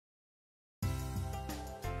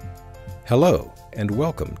Hello, and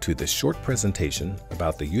welcome to this short presentation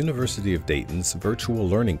about the University of Dayton's Virtual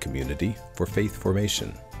Learning Community for Faith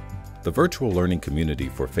Formation. The Virtual Learning Community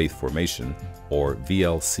for Faith Formation, or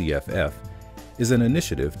VLCFF, is an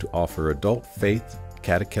initiative to offer adult faith,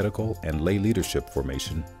 catechetical, and lay leadership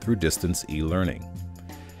formation through distance e-learning.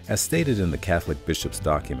 As stated in the Catholic Bishop's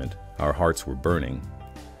document, Our Hearts Were Burning,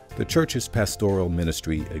 the Church's pastoral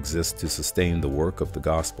ministry exists to sustain the work of the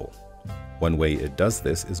gospel. One way it does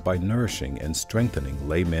this is by nourishing and strengthening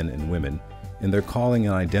laymen and women in their calling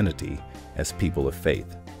and identity as people of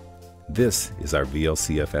faith. This is our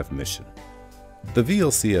VLCFF mission. The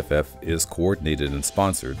VLCFF is coordinated and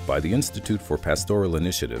sponsored by the Institute for Pastoral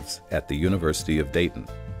Initiatives at the University of Dayton,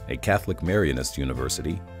 a Catholic Marianist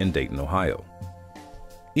university in Dayton, Ohio.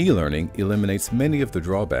 E-learning eliminates many of the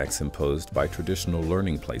drawbacks imposed by traditional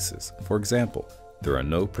learning places. For example, there are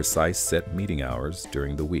no precise set meeting hours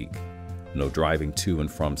during the week. No driving to and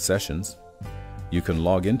from sessions. You can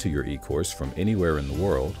log into your e-course from anywhere in the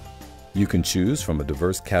world. You can choose from a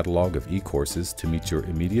diverse catalog of e-courses to meet your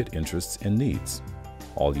immediate interests and needs.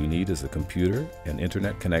 All you need is a computer, an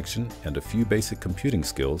internet connection, and a few basic computing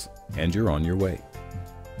skills, and you're on your way.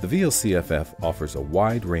 The VLCFF offers a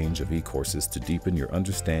wide range of e-courses to deepen your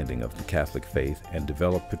understanding of the Catholic faith and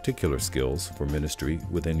develop particular skills for ministry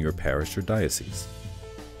within your parish or diocese.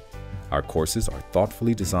 Our courses are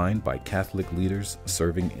thoughtfully designed by Catholic leaders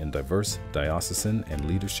serving in diverse diocesan and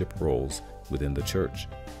leadership roles within the Church.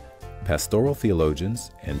 Pastoral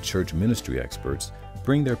theologians and church ministry experts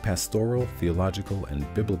bring their pastoral, theological,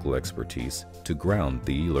 and biblical expertise to ground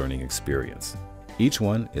the e-learning experience. Each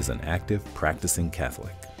one is an active, practicing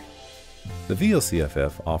Catholic. The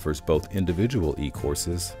VLCFF offers both individual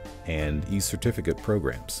e-courses and e-certificate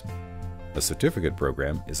programs. A certificate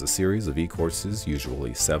program is a series of e-courses,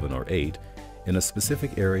 usually 7 or 8, in a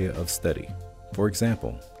specific area of study. For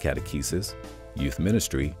example, catechesis, youth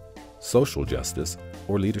ministry, social justice,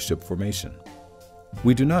 or leadership formation.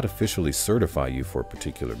 We do not officially certify you for a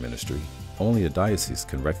particular ministry. Only a diocese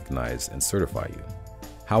can recognize and certify you.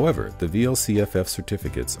 However, the VLCFF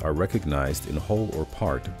certificates are recognized in whole or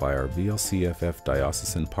part by our VLCFF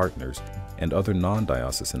diocesan partners and other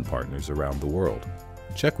non-diocesan partners around the world.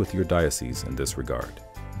 Check with your diocese in this regard.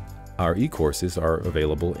 Our e-courses are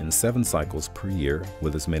available in 7 cycles per year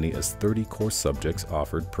with as many as 30 course subjects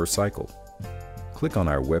offered per cycle. Click on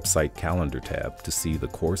our website calendar tab to see the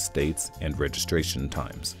course dates and registration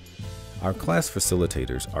times. Our class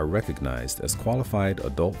facilitators are recognized as qualified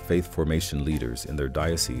adult faith formation leaders in their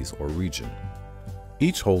diocese or region.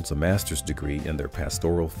 Each holds a master's degree in their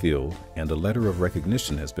pastoral field, and a letter of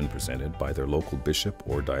recognition has been presented by their local bishop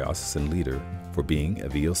or diocesan leader for being a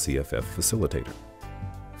VLCFF facilitator.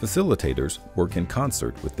 Facilitators work in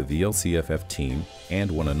concert with the VLCFF team and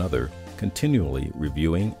one another, continually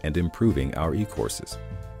reviewing and improving our e-courses.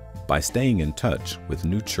 By staying in touch with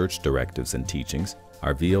new church directives and teachings,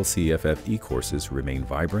 our VLCFF e-courses remain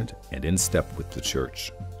vibrant and in step with the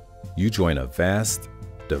Church. You join a vast,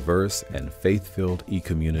 diverse, and faith-filled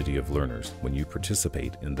e-community of learners when you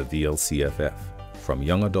participate in the VLCFF, from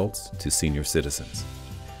young adults to senior citizens.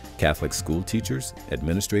 Catholic school teachers,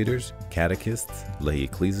 administrators, catechists, lay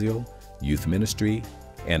ecclesial, youth ministry,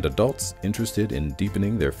 and adults interested in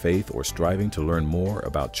deepening their faith or striving to learn more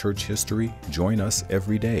about church history join us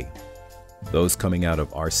every day. Those coming out of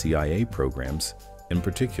RCIA programs, in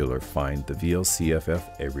particular, find the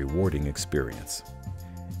VLCFF a rewarding experience.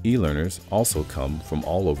 E-learners also come from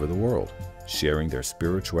all over the world, sharing their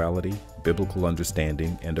spirituality, biblical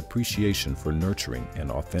understanding, and appreciation for nurturing an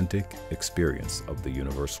authentic experience of the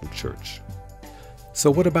universal Church. So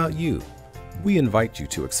what about you? We invite you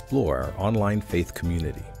to explore our online faith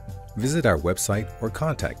community. Visit our website or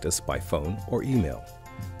contact us by phone or email.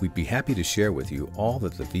 We'd be happy to share with you all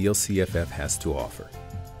that the VLCFF has to offer.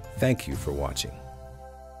 Thank you for watching.